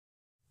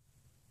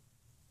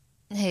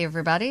Hey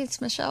everybody, it's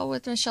Michelle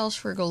with Michelle's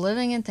Frugal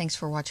Living, and thanks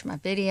for watching my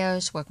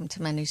videos. Welcome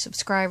to my new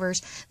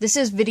subscribers. This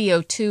is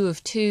video 2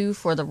 of 2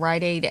 for the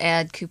Rite Aid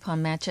ad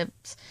coupon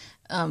matchups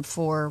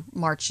for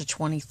March the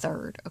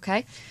 23rd,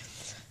 okay?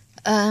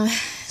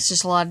 It's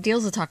just a lot of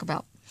deals to talk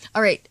about.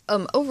 Alright,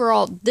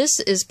 overall, this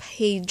is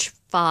page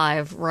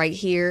 5 right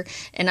here,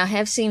 and I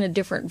have seen a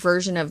different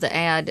version of the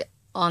ad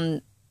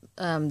on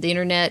the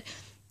internet.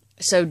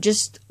 So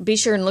just be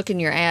sure and look in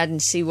your ad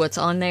and see what's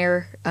on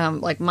there.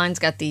 Like mine's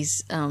got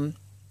these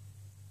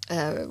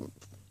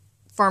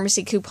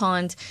pharmacy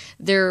coupons.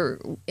 There,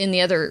 in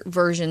the other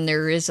version,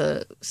 there is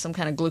some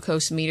kind of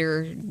glucose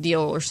meter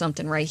deal or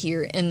something right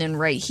here. And then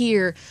right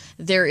here,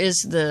 there is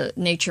the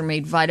Nature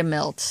Made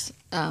Vitamelts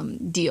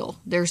deal.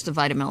 There's the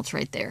Vitamelts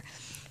right there.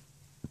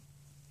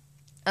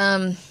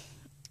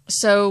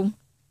 So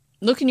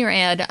look in your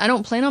ad. I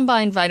don't plan on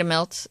buying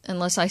Vitamelts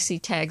unless I see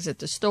tags at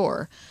the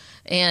store.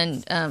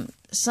 And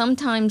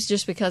sometimes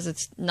just because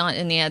it's not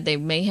in the ad, they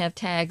may have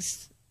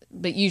tags,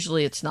 but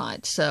usually it's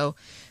not. So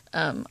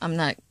I'm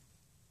not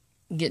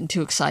getting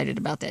too excited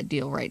about that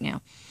deal right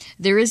now.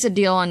 There is a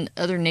deal on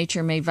other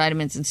nature-made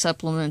vitamins and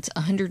supplements,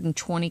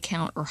 120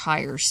 count or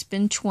higher.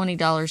 Spend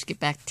 $20, get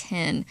back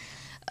 10.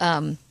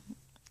 I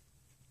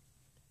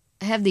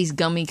have these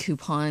gummy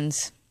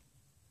coupons.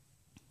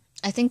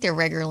 I think they're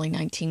regularly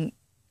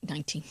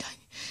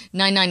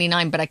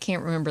 $9.99, but I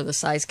can't remember the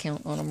size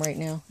count on them right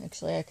now.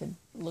 Actually, I could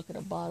look at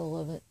a bottle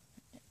of it.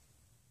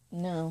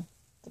 No,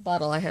 the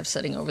bottle I have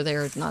sitting over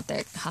there is not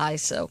that high,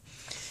 so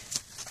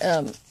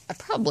I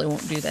probably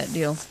won't do that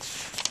deal.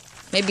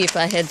 Maybe if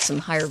I had some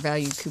higher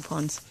value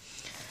coupons.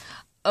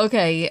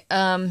 Okay,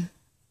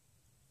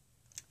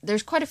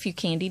 there's quite a few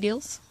candy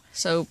deals,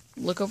 so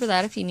look over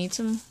that if you need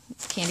some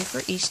candy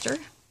for Easter.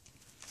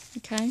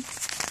 Okay.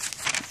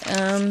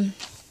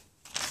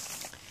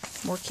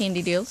 More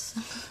candy deals.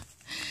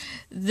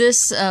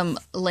 This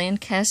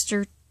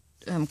Lancaster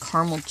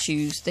caramel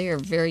chews, they are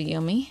very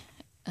yummy.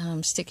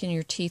 Stick in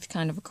your teeth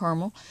kind of a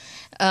caramel.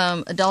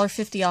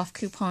 $1.50 off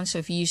coupon, so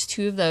if you use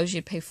 2 of those,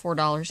 you'd pay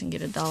 $4 and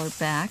get $1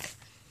 back.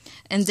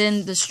 And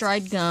then the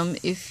Stride gum,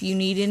 if you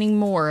need any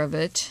more of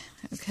it,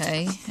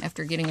 okay,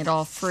 after getting it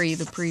all free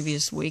the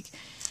previous week,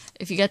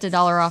 if you got the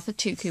 $1 off a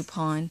 2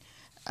 coupon,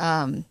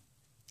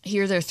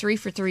 here they're 3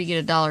 for $3,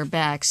 get $1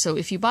 back. So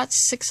if you bought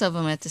 6 of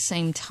them at the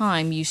same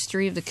time, use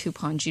 3 of the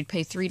coupons, you'd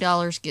pay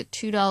 $3, get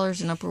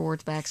 $2 in upper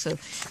rewards back. So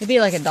it'd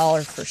be like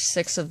 $1 for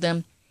 6 of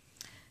them.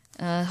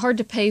 Hard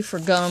to pay for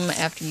gum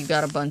after you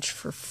got a bunch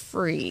for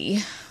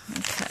free.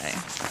 Okay.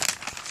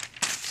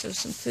 So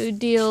some food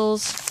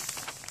deals.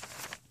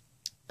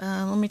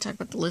 Let me talk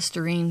about the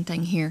Listerine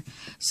thing here.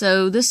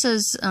 So this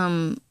says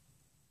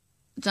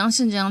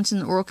Johnson &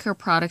 Johnson oral care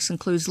products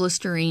includes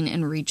Listerine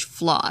and Reach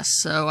floss.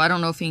 So I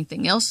don't know if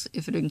anything else,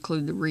 if it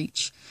include the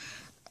Reach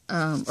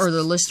or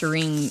the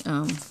Listerine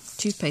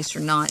toothpaste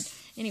or not.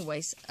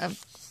 Anyways,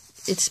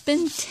 it's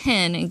been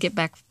 10 and get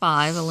back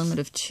 5, a limit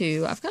of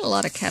 2. I've got a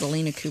lot of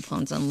Catalina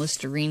coupons on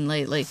Listerine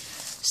lately,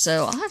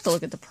 so I'll have to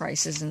look at the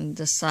prices and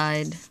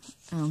decide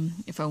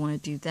if I want to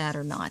do that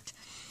or not.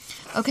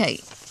 Okay,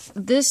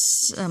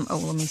 this,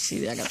 oh, let me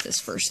see, I got this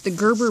first. The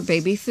Gerber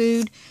baby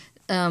food,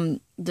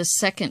 the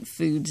second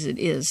foods it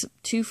is.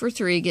 2 for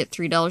 $3, get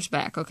 $3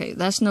 back. Okay,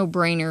 that's no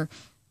brainer.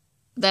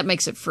 That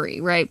makes it free,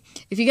 right?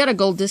 If you got a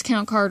gold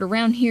discount card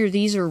around here,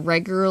 these are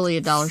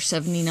regularly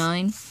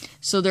 $1.79.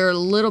 So they're a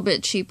little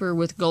bit cheaper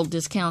with gold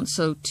discount.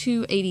 So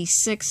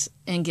 $2.86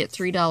 and get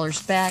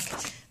 $3 back.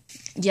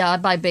 Yeah, I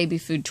buy baby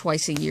food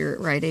twice a year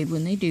at Rite Aid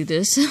when they do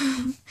this.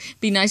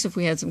 Be nice if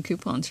we had some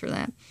coupons for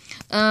that.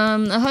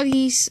 The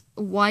Huggies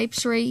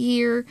wipes right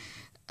here.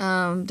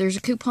 There's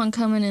a coupon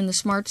coming in the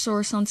Smart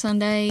Source on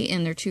Sunday,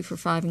 and they're 2 for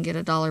 $5 and get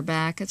 $1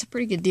 back. That's a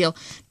pretty good deal.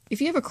 If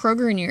you have a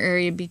Kroger in your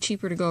area, it'd be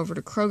cheaper to go over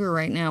to Kroger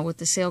right now with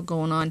the sale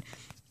going on.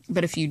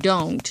 But if you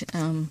don't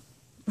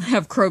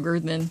have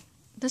Kroger, then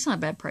that's not a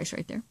bad price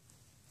right there.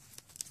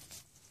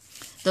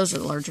 Those are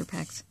the larger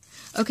packs.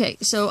 Okay,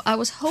 so I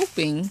was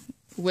hoping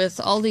with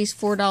all these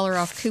 $4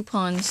 off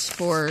coupons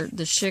for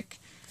the Schick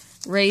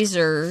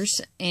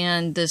razors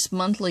and this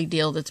monthly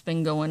deal that's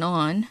been going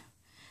on,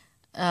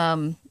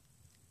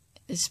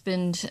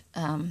 spend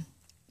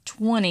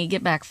 20,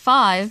 get back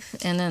 5,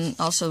 and then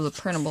also the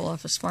printable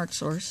off a Smart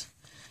Source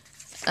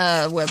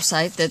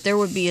website, that there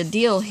would be a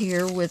deal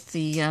here with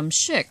the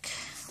Schick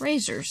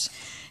razors.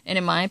 And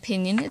in my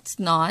opinion, it's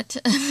not.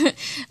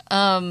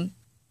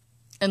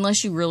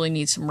 Unless you really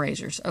need some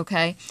razors,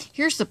 okay?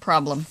 Here's the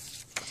problem.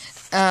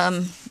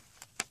 Some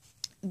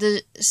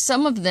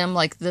of them,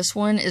 like this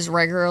one, is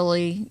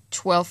regularly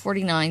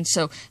 $12.49,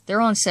 so they're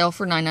on sale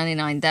for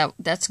 $9.99.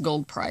 That's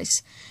gold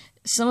price.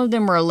 Some of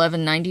them are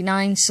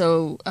 $11.99,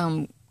 so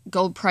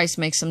gold price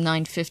makes them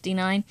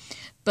 $9.59.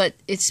 But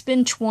it's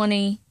been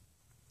 20,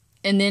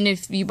 and then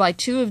if you buy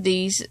 2 of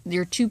these,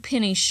 you're 2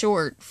 pennies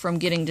short from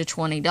getting to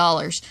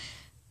 $20.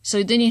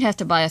 So then you'd have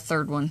to buy a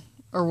third one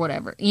or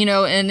whatever, you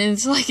know, and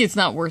it's like it's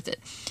not worth it.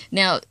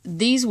 Now,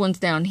 these ones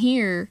down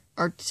here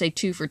are, say,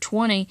 2 for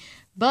 $20,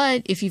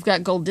 but if you've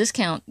got gold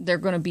discount, they're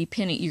going to be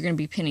you're going to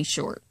be penny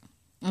short.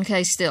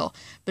 Okay, still.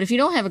 But if you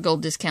don't have a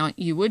gold discount,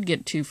 you would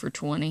get 2 for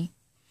 $20.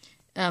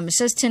 It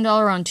says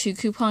 $10 on 2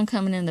 coupon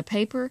coming in the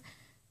paper.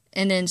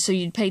 And then, so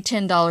you'd pay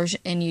 $10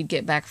 and you'd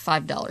get back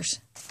 $5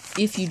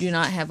 if you do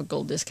not have a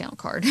gold discount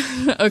card.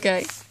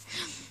 Okay?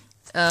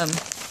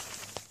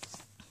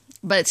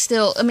 But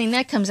still, I mean,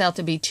 that comes out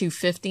to be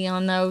 $2.50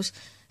 on those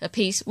a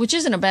piece, which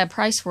isn't a bad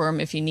price for them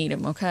if you need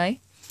them, okay?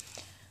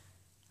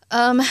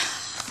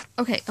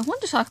 Okay, I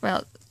wanted to talk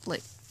about,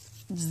 like,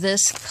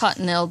 this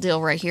Cottonelle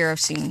deal right here. I've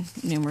seen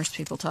numerous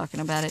people talking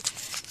about it.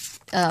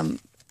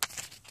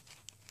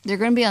 They're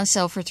going to be on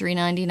sale for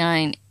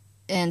 $3.99,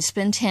 and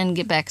spend 10,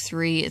 get back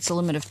 3. It's a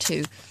limit of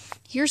 2.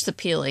 Here's the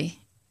Peely.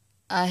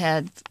 I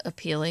had a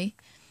Peely,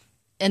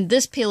 and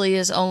this Peely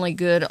is only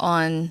good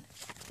on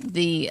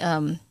the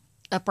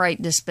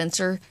upright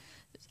dispenser.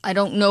 I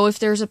don't know if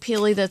there's a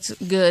Peely that's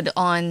good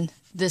on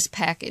this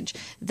package.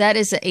 That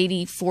is an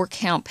 84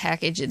 count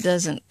package. It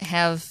doesn't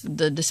have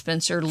the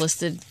dispenser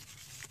listed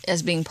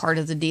as being part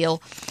of the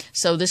deal,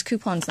 so this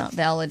coupon's not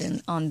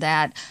valid on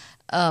that.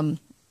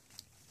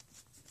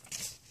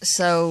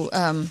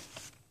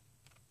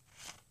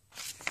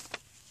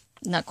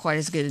 Not quite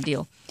as good a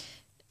deal.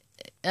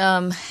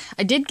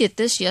 I did get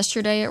this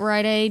yesterday at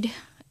Rite Aid,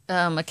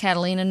 a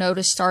Catalina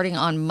notice starting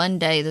on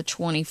Monday the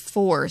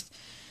 24th.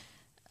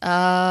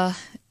 I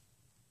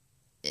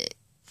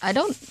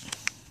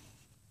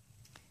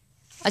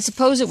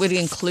suppose it would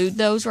include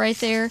those right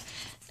there.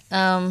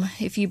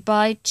 If you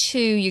buy 2,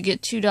 you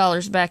get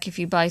 $2 back. If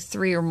you buy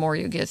 3 or more,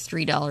 you get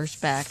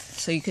 $3 back.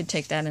 So you could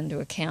take that into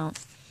account.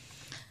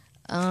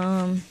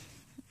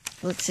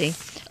 Let's see.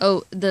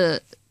 Oh,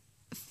 the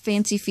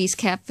Fancy Feast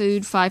cat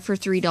food, 5 for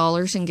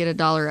 $3 and get a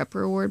 $1 up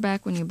reward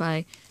back when you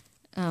buy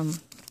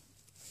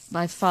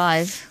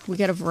 5. We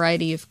got a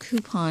variety of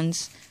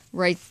coupons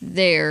right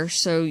there.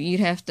 So you'd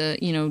have to,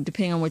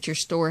 depending on what your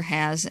store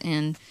has,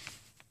 and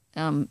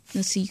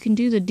let's see, you can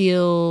do the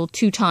deal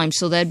 2 times,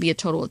 so that'd be a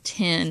total of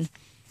 10.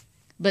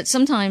 But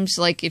sometimes,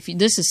 like, if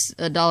this is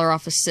 $1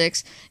 off of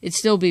 6, it'd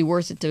still be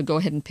worth it to go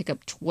ahead and pick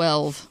up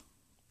 12,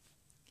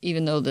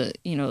 even though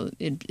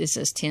it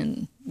says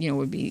 10,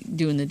 would be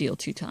doing the deal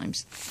 2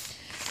 times.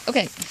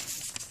 Okay,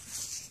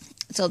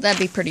 so that'd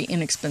be pretty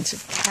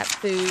inexpensive cat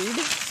food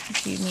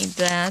if you need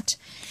that.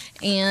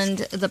 And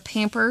the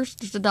Pampers,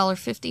 there's a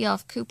 $1.50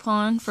 off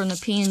coupon from the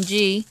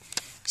P&G.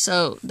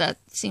 So that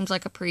seems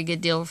like a pretty good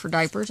deal for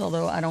diapers,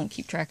 although I don't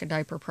keep track of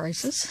diaper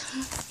prices.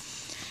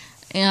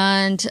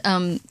 And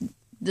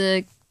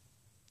the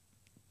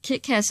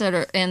Kit Kats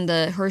and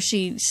the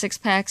Hershey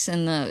 6-packs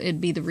and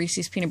it'd be the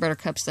Reese's Peanut Butter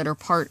Cups that are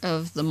part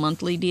of the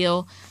monthly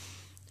deal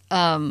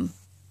are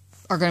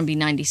going to be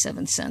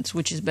 97 cents,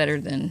 which is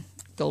better than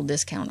gold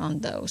discount on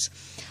those.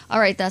 All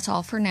right, that's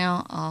all for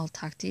now. I'll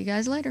talk to you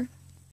guys later.